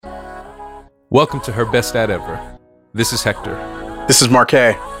Welcome to Her Best Dad Ever. This is Hector. This is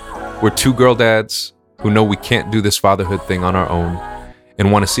Marquet. We're two girl dads who know we can't do this fatherhood thing on our own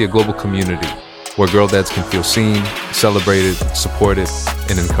and want to see a global community where girl dads can feel seen, celebrated, supported,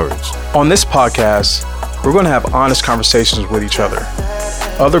 and encouraged. On this podcast, we're going to have honest conversations with each other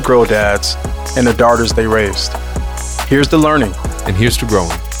girl dads, and the daughters they raised. Here's the learning. And here's to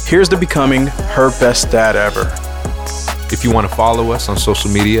growing. Here's to becoming her best dad ever. If you want to follow us on social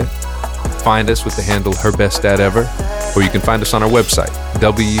media, find us with the handle Her Best Dad Ever, or you can find us on our website,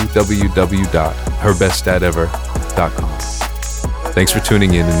 www.herbestdadever.com. Thanks for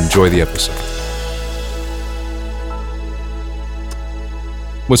tuning in and enjoy the episode.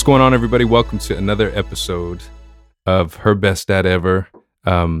 What's going on, everybody? Welcome to another episode of Her Best Dad Ever.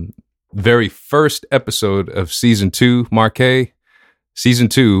 Very first episode of season 2. Marquet, season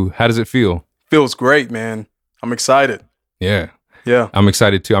 2, how does it feel? Feels great, man. I'm excited. Yeah. I'm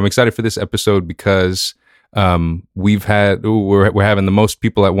excited too. I'm excited for this episode because we're having the most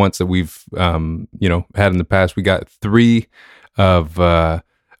people at once that we've had in the past. We got 3 of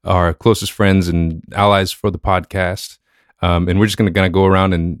our closest friends and allies for the podcast, and we're just going to go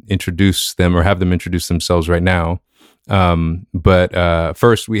around and introduce them or have them introduce themselves right now. But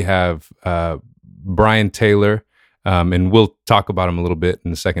first we have Brian Taylor, and we'll talk about him a little bit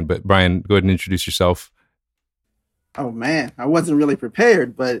in a second. But Brian, go ahead and introduce yourself. Oh man, I wasn't really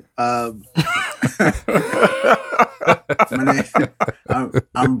prepared, but my name,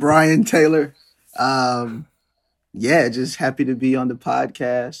 I'm Brian Taylor. Just happy to be on the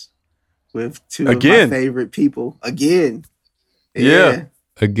podcast with 2 of my favorite people again. Yeah.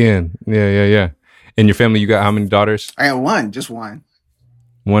 Again. Yeah. In your family, you got how many daughters? I got one, just one.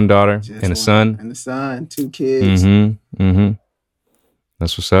 One daughter just and a son? And a son, 2 kids. Mm-hmm.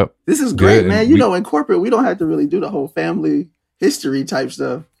 That's what's up. This is great, man. In corporate, we don't have to really do the whole family history type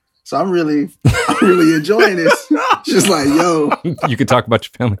stuff. So I'm really enjoying this. Just like, yo. You can talk about your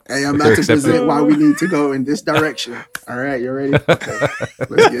family. Hey, I'm about to present why we need to go in this direction. All right, you ready? Okay,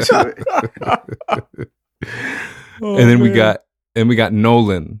 let's get to it. And then we got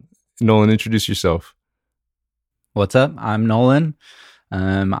Nolan. Nolan, introduce yourself. What's up? I'm Nolan.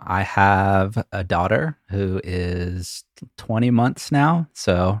 I have a daughter who is 20 months now,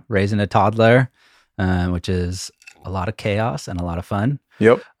 so raising a toddler, which is a lot of chaos and a lot of fun.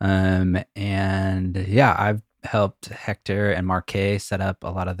 Yep. I've helped Hector and Marquet set up a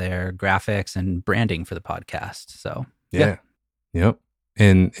lot of their graphics and branding for the podcast. So yeah. Yep.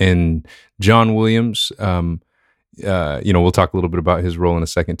 And John Williams, we'll talk a little bit about his role in a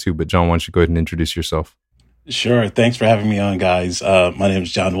second too, but John, why don't you go ahead and introduce yourself? Sure. Thanks for having me on, guys. My name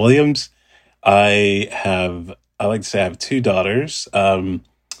is John Williams. I like to say I have 2 daughters. My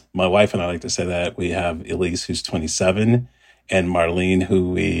wife and I like to say that we have Elise, who's 27, and Marlene, who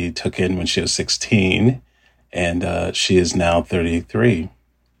we took in when she was 16, and she is now 33.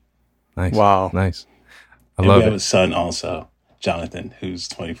 Nice. Wow. Nice. We have a son also, Jonathan, who's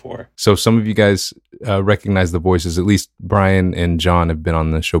 24. So some of you guys recognize the voices. At least Brian and John have been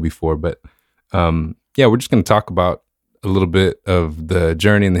on the show before, but we're just going to talk about a little bit of the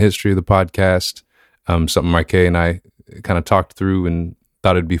journey and the history of the podcast. Something Marquet and I kind of talked through and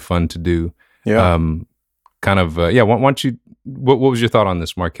thought it'd be fun to do. Yeah. Why don't you? What was your thought on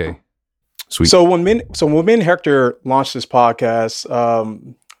this, Marquet? Sweet. So when me and Hector launched this podcast,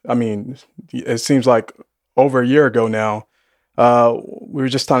 it seems like over a year ago now. We were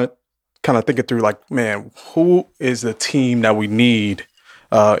just kind of thinking through, like, man, who is the team that we need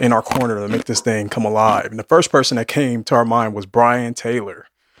in our corner to make this thing come alive? And the first person that came to our mind was Brian Taylor.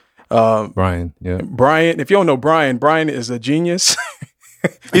 Brian, yeah. Brian, if you don't know Brian is a genius.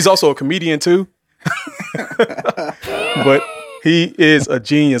 He's also a comedian too. But he is a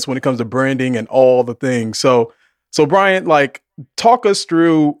genius when it comes to branding and all the things. So Brian, like, talk us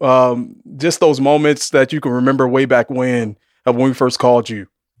through just those moments that you can remember way back when we first called you.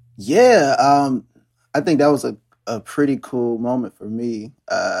 Yeah, I think that was a pretty cool moment for me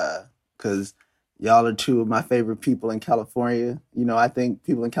because y'all are 2 of my favorite people in California. I think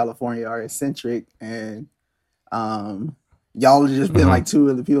people in California are eccentric, and y'all have just been like 2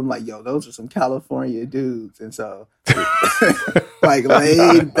 of the people I'm like, yo, those are some California dudes. And so like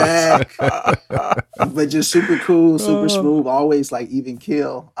laid back, but just super cool, super smooth, always like even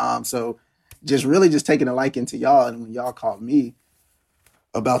kill. So just really just taking a liking to y'all. And when y'all called me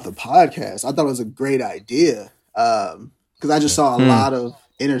about the podcast, I thought it was a great idea. Because I just saw a lot of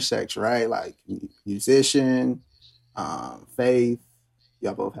intersects, right? Like musician, faith,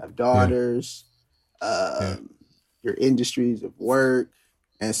 y'all both have daughters, your industries of work.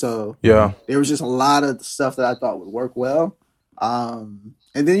 And so there was just a lot of stuff that I thought would work well.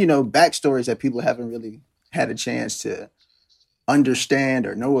 And then, backstories that people haven't really had a chance to understand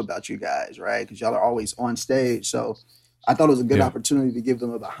or know about you guys, right? Because y'all are always on stage. So I thought it was a good opportunity to give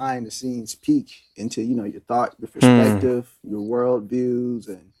them a behind the scenes peek into, your thought, your perspective, your world views,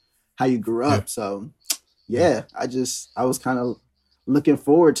 and how you grew up. So I was kind of looking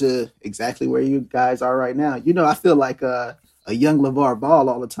forward to exactly where you guys are right now. I feel like a young LeVar Ball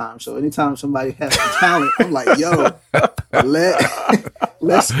all the time. So anytime somebody has some talent, I'm like, yo,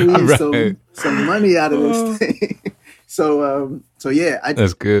 let's squeeze some money out of this thing.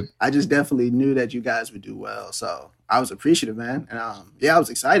 That's good. I just definitely knew that you guys would do well. So I was appreciative, man. And I was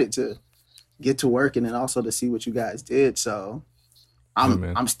excited to get to work and then also to see what you guys did. So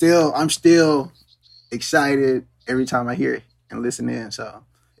I'm still excited every time I hear it and listen in. So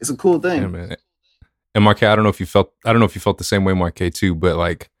it's a cool thing. Yeah, man. And Marquet, I don't know if you felt the same way, Marquet, too, but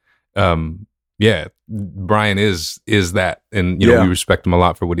like, Brian is that, and we respect him a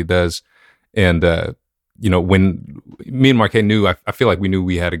lot for what he does. And when me and Marquet knew, I feel like we knew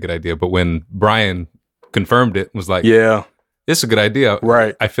we had a good idea, but when Brian confirmed it, was like, it's a good idea,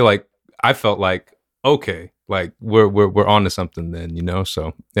 right? I felt like okay, like we're on to something then,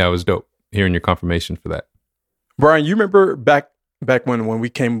 So yeah, it was dope hearing your confirmation for that. Brian, you remember back when we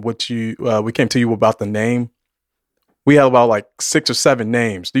came to you about the name? We had about like 6 or 7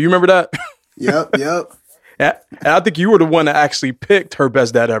 names. Do you remember that? Yep. And I think you were the one that actually picked Her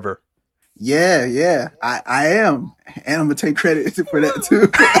Best Dad Ever. Yeah. I am. And I'm going to take credit for that too.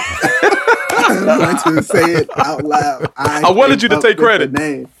 I'm going to say it out loud. I wanted you to take credit.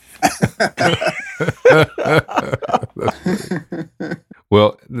 Name.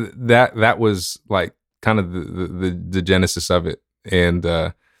 Well, that was like kind of the genesis of it. And,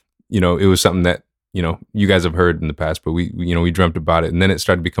 it was something that, you guys have heard in the past, but we dreamt about it. And then it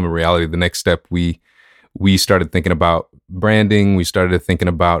started to become a reality. The next step, we started thinking about branding. We started thinking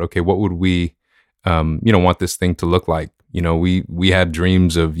about, okay, what would we, want this thing to look like? We had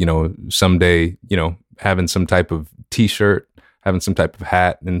dreams of, someday, having some type of t-shirt, having some type of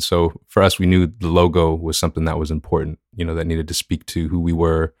hat. And so for us, we knew the logo was something that was important, that needed to speak to who we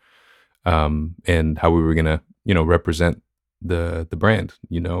were, and how we were going to, represent the brand,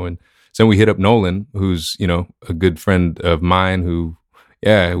 and so we hit up Nolan, who's, a good friend of mine who,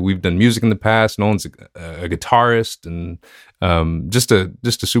 we've done music in the past. Nolan's a guitarist and, just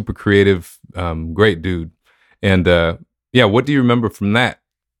a super creative, great dude. And, what do you remember from that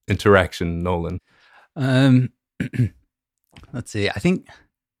interaction, Nolan? Let's see. I think,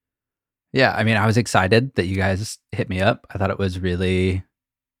 I was excited that you guys hit me up. I thought it was really,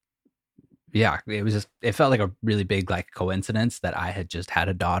 it felt like a really big like coincidence that I had just had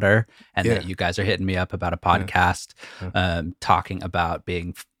a daughter and that you guys are hitting me up about a podcast, talking about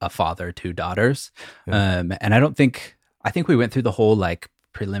being a father to daughters. And I think we went through the whole like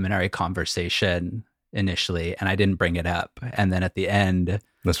preliminary conversation initially and I didn't bring it up. And then at the end,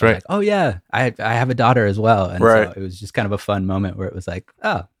 that's right. Like, oh yeah, I have a daughter as well. And so it was just kind of a fun moment where it was like,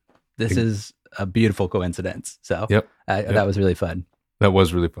 oh, this is a beautiful coincidence. So that was really fun. That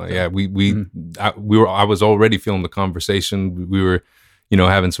was really fun. Yeah, I was already feeling the conversation. We were,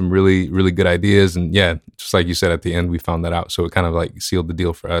 having some really, really good ideas, and just like you said at the end, we found that out. So it kind of like sealed the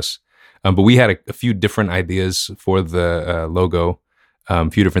deal for us. But we had a few different ideas for the logo, a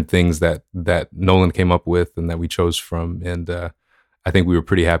few different things that Nolan came up with and that we chose from, and I think we were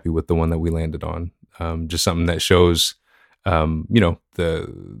pretty happy with the one that we landed on. Just something that shows, the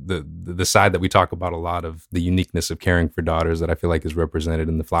side that we talk about a lot of, the uniqueness of caring for daughters that I feel like is represented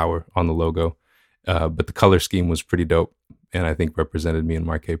in the flower on the logo. But the color scheme was pretty dope and I think represented me and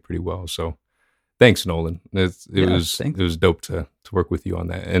Marquet pretty well. So thanks, Nolan. It was dope to work with you on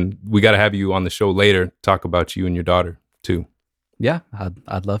that. And we got to have you on the show later, talk about you and your daughter too. Yeah,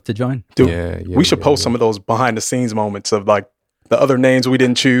 I'd love to join. Dude, we should post some of those behind the scenes moments of like the other names we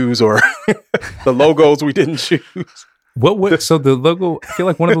didn't choose or the logos we didn't choose. So the logo, I feel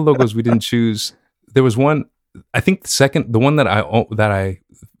like one of the logos we didn't choose, there was one, I think the one that I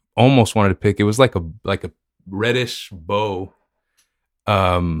almost wanted to pick, it was like a reddish bow.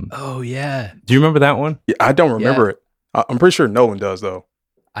 Oh yeah. Do you remember that one? Yeah, I don't remember it. I'm pretty sure Nolan does though.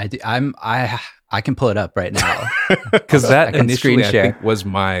 I do. I can pull it up right now. Because that initially I think was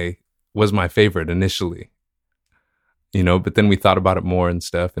my favorite initially. But then we thought about it more and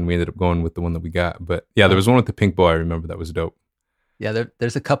stuff, and we ended up going with the one that we got. But there was one with the pink bow. I remember that was dope. Yeah,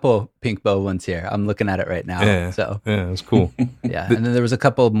 there's a couple pink bow ones here. I'm looking at it right now. Yeah, so it was cool. And then there was a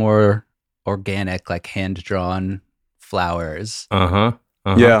couple more organic, like hand drawn flowers.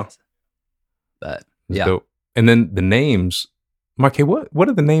 Yeah, but dope. And then the names, Marquet. What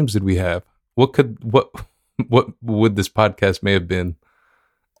are the names did we have? What would this podcast may have been?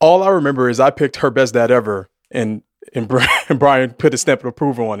 All I remember is I picked Her Best Dad Ever, and Brian put a stamp of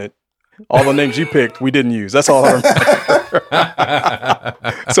approval on it. All the names you picked, we didn't use. That's all I remember.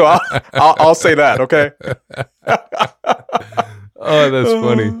 So I'll say that, okay? Oh, that's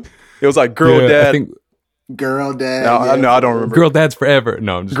funny. It was like Girl Dad. Girl Dad. No, I don't remember. Girl Dads Forever.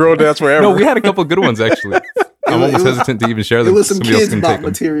 No, I'm just Girl Dads Forever. No, we had a couple of good ones actually. I'm almost hesitant to even share them. There was some Somebody else kids can bop take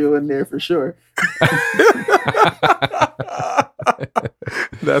them. material in there for sure.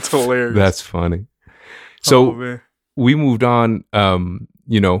 That's hilarious. That's funny. So man. we moved on.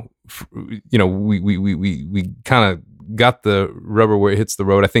 We kind of got the rubber where it hits the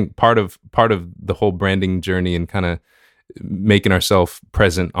road. I think part of the whole branding journey and kind of making ourselves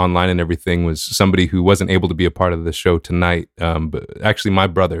present online and everything was somebody who wasn't able to be a part of the show tonight. But actually, my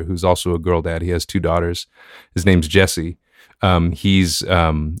brother, who's also a girl dad, he has 2 daughters. His name's Jesse. He's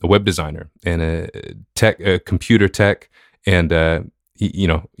a web designer and a computer tech, and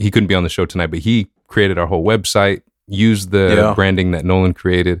he couldn't be on the show tonight, but he created our whole website, used the branding that Nolan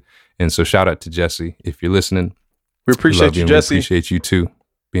created. And so shout out to Jesse. If you're listening, We appreciate you, Jesse. We appreciate you too,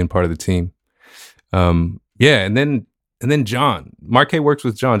 being part of the team. And then John. Marque works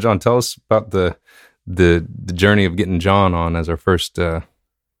with John. John, tell us about the journey of getting John on as our first guest.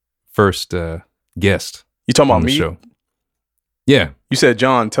 You talking on about the me? show. Yeah. You said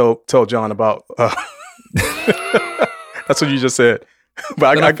John. Tell John about. That's what you just said.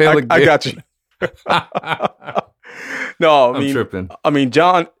 But I got you. No, I'm tripping. I mean,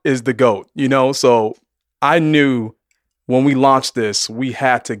 John is the GOAT, so I knew when we launched this, we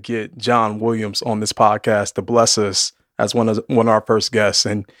had to get John Williams on this podcast to bless us as one of our first guests.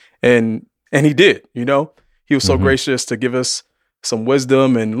 And he did, he was so gracious to give us some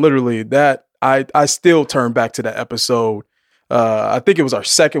wisdom, and literally that I still turn back to that episode. I think it was our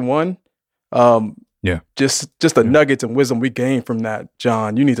second one. Just the nuggets and wisdom we gained from that,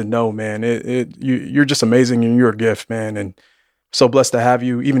 John. You need to know, man. You're just amazing, and you're a gift, man. And so blessed to have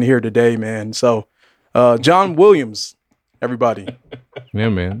you even here today, man. So, John Williams, everybody. Yeah,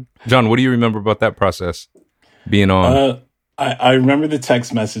 man. John, what do you remember about that process? Being on? I remember the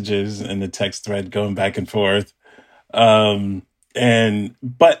text messages and the text thread going back and forth. But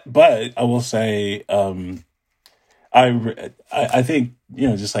I will say, I think,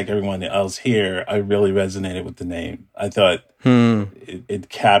 just like everyone else here, I really resonated with the name. I thought it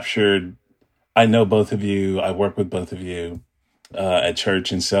captured, I know both of you, I work with both of you at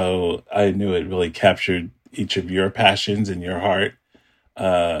church. And so I knew it really captured each of your passions and your heart,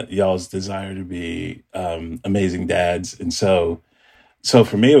 y'all's desire to be amazing dads. And so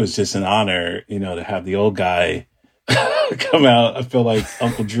for me, it was just an honor, to have the old guy come out. I feel like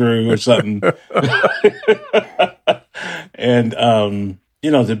Uncle Drew or something. And,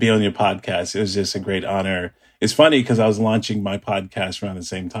 to be on your podcast, it was just a great honor. It's funny because I was launching my podcast around the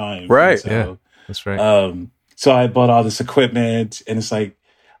same time. Right. So, yeah, that's right. So I bought all this equipment, and it's like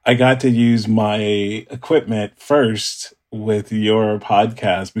I got to use my equipment first with your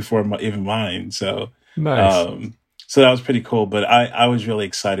podcast before even mine. So, Nice. So that was pretty cool. But I was really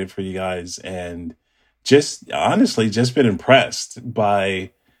excited for you guys, and just honestly, just been impressed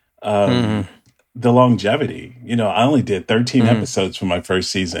by the longevity. I only did 13 episodes for my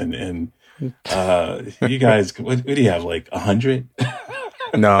first season, and you guys, what do you have, like 100?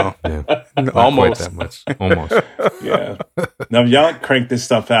 No, Yeah. almost Quite that much. Almost. Yeah. Now y'all crank this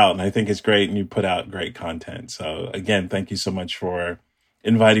stuff out, and I think it's great, and you put out great content. So again, thank you so much for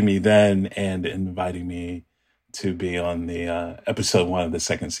inviting me then and inviting me to be on the episode 1 of the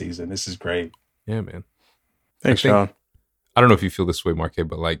second season. This is great. Yeah, man. Thanks, I think- John. I don't know if you feel this way, Marque,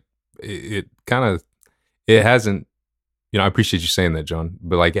 but like it hasn't, I appreciate you saying that, John,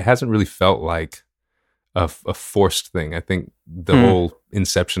 but like it hasn't really felt like a forced thing. I think the whole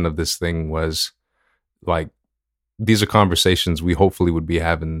inception of this thing was like, these are conversations we hopefully would be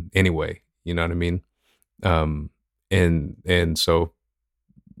having anyway. You know what I mean? And so,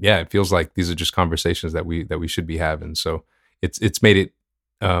 yeah, it feels like these are just conversations that we should be having. So it's made it,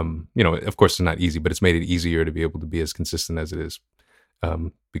 of course it's not easy, but it's made it easier to be able to be as consistent as it is,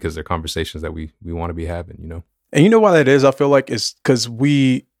 because they're conversations that we want to be having, And you know why that is? I feel like it's because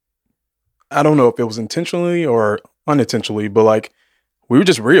I don't know if it was intentionally or unintentionally, but like we were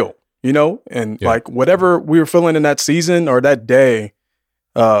just real, and like whatever we were feeling in that season or that day,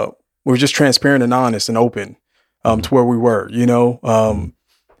 we were just transparent and honest and open to where we were,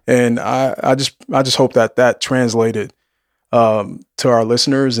 and I just hope that translated to our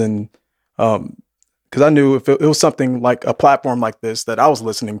listeners, and because I knew if it was something like a platform like this that I was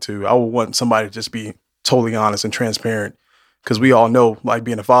listening to, I would want somebody to just be totally honest and transparent, because we all know, like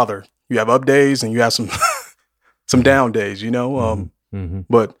being a father, you have up days and you have some down days, Mm-hmm.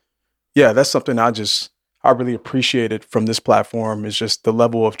 But yeah, that's something I really appreciated from this platform is just the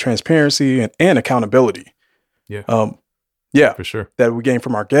level of transparency and accountability. Yeah. Yeah, For sure. that we gain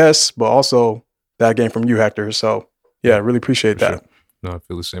from our guests, but also that I gain from you, Hector. So yeah, I really appreciate For that. sure. No, I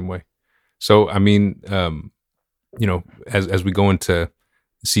feel the same way. So, I mean, you know, as we go into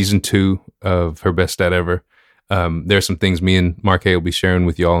season 2 of Her Best Dad Ever, there are some things me and Marquez will be sharing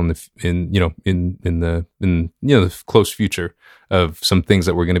with y'all in the close future of some things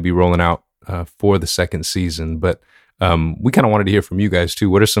that we're going to be rolling out for the second season. But we kind of wanted to hear from you guys too.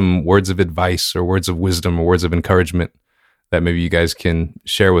 What are some words of advice or words of wisdom or words of encouragement that maybe you guys can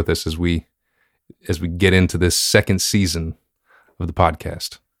share with us as we get into this second season of the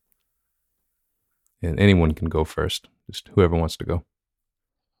podcast? And anyone can go first, just whoever wants to go.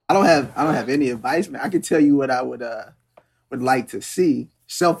 I don't have any advice, man. I can tell you what I would like to see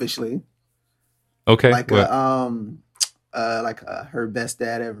selfishly. Okay. Like a Her Best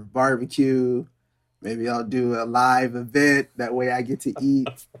Dad Ever barbecue. Maybe I'll do a live event. That way I get to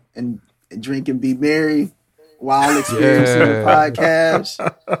eat and drink and be merry while experiencing the podcast.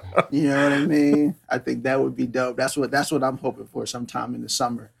 You know what I mean? I think that would be dope. That's what I'm hoping for sometime in the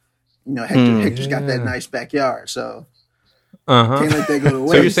summer. You know, Hector's got that nice backyard, so can't let that go to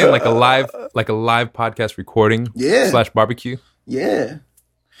waste. So you're saying like a live podcast recording / barbecue? Yeah.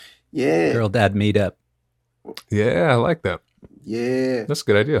 Girl dad meetup. Yeah, I like that. Yeah. That's a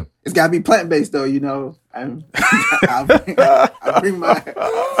good idea. It's got to be plant-based though, you know. I'll bring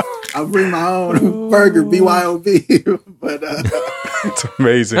my own burger, BYOB. But It's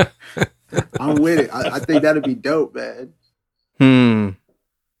amazing. I'm with it. I think that'd be dope, man.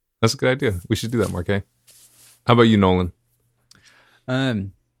 That's a good idea. We should do that, Marquez. How about you, Nolan?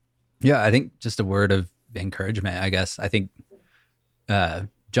 Yeah, I think just a word of encouragement, I guess. I think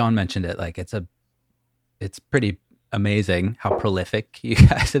John mentioned it. Like it's pretty amazing how prolific you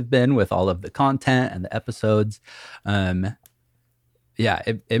guys have been with all of the content and the episodes. Yeah,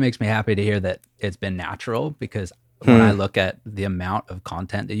 it makes me happy to hear that it's been natural, because when I look at the amount of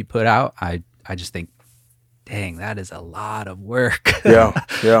content that you put out, I just think, dang, that is a lot of work. Yeah.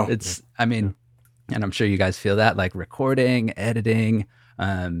 I mean, and I'm sure you guys feel that, like recording, editing,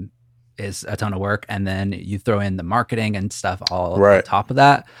 is a ton of work. And then you throw in the marketing and stuff all on top of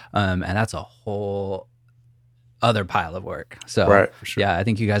that. And that's a whole other pile of work. So for sure. Yeah, I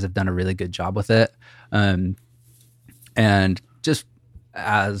think you guys have done a really good job with it. And just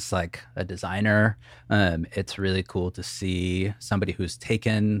as like a designer, it's really cool to see somebody who's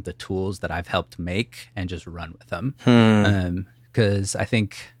taken the tools that I've helped make and just run with them. Because I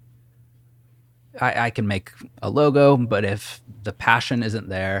think I can make a logo, but if the passion isn't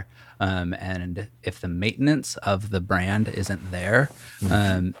there, and if the maintenance of the brand isn't there,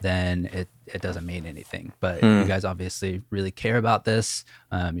 then it doesn't mean anything. But you guys obviously really care about this.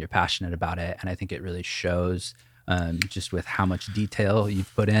 You're passionate about it, and I think it really shows. Just with how much detail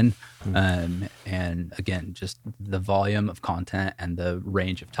you've put in, and again, just the volume of content and the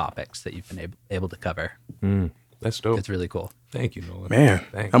range of topics that you've been able to cover. That's dope. It's really cool. Thank you, Nolan. Man,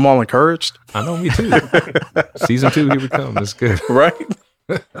 thanks. I'm all encouraged. I know, me too. Season 2, here we come. That's good. Right?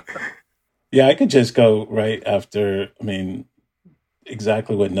 Yeah, I could just go right after. I mean,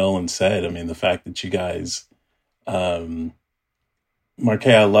 exactly what Nolan said. I mean, the fact that you guys, Marquez,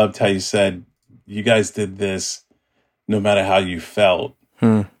 I loved how you said you guys did this no matter how you felt,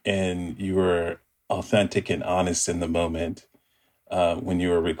 and you were authentic and honest in the moment when you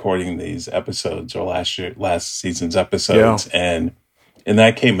were recording these episodes or last season's episodes, and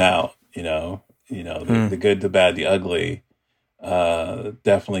that came out. The good, the bad, the ugly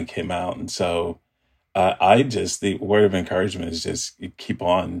definitely came out, and so the word of encouragement is just keep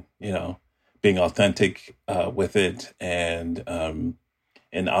on, being authentic with it, and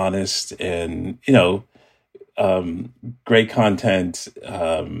honest, and great content.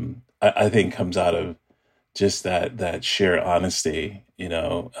 I think comes out of just that sheer honesty,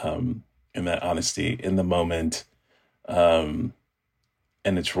 and that honesty in the moment, and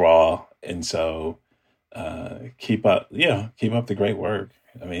it's raw, and so keep up the great work.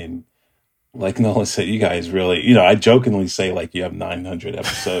 I mean, like Nolan said, you guys really, I jokingly say like you have 900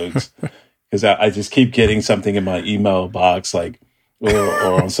 episodes because I just keep getting something in my email box like.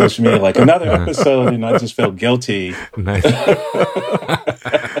 Or on social media, like another episode, and I just feel guilty. Nice.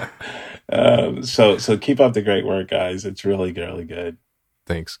 So keep up the great work, guys. It's really, really good.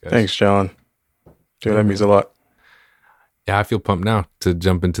 Thanks, guys. Thanks, John. Dude, that means a lot. Yeah, I feel pumped now to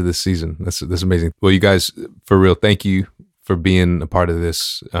jump into this season. That's amazing. Well, you guys, for real, thank you for being a part of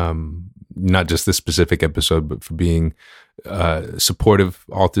this. Not just this specific episode, but for being supportive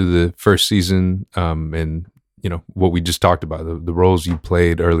all through the first season, and what we just talked about, the roles you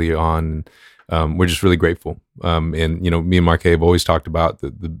played early on. We're just really grateful. And me and Marque have always talked about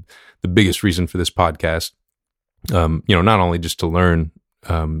the biggest reason for this podcast. Not only just to learn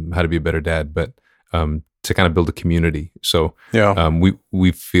how to be a better dad, but to kind of build a community. So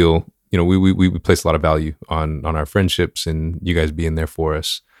we feel we place a lot of value on our friendships and you guys being there for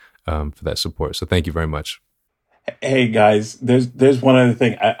us for that support. So thank you very much. Hey guys, there's one other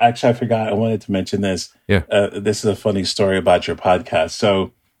thing. I forgot. I wanted to mention this. Yeah. This is a funny story about your podcast.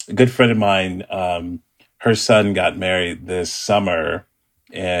 So a good friend of mine, her son got married this summer,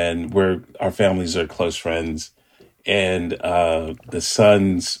 and our families are close friends. And the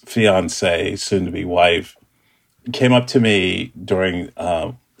son's fiance, soon to be wife, came up to me during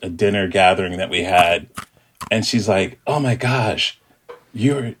a dinner gathering that we had, and she's like, "Oh my gosh,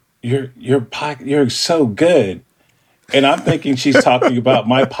 you're so good." And I'm thinking she's talking about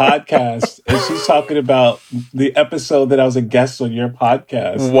my podcast, and she's talking about the episode that I was a guest on your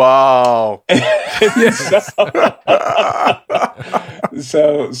podcast. Wow.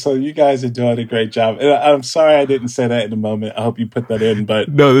 So you guys are doing a great job. And I'm sorry I didn't say that in the moment. I hope you put that in. But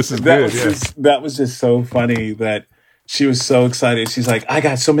no, this is good. That was just so funny that she was so excited. She's like, "I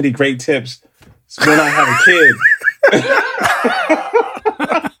got so many great tips when I have a kid."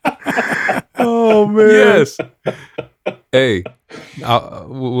 Oh man. Yes. Hey,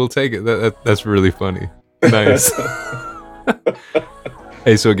 we'll take it. That's really funny. Nice.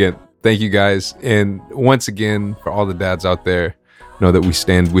 Hey, so again, thank you guys. And once again, for all the dads out there, know that we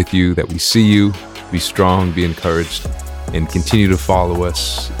stand with you, that we see you. Be strong, be encouraged, and continue to follow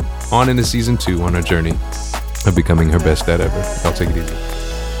us on into season 2 on our journey of becoming her best dad ever. I'll take it easy.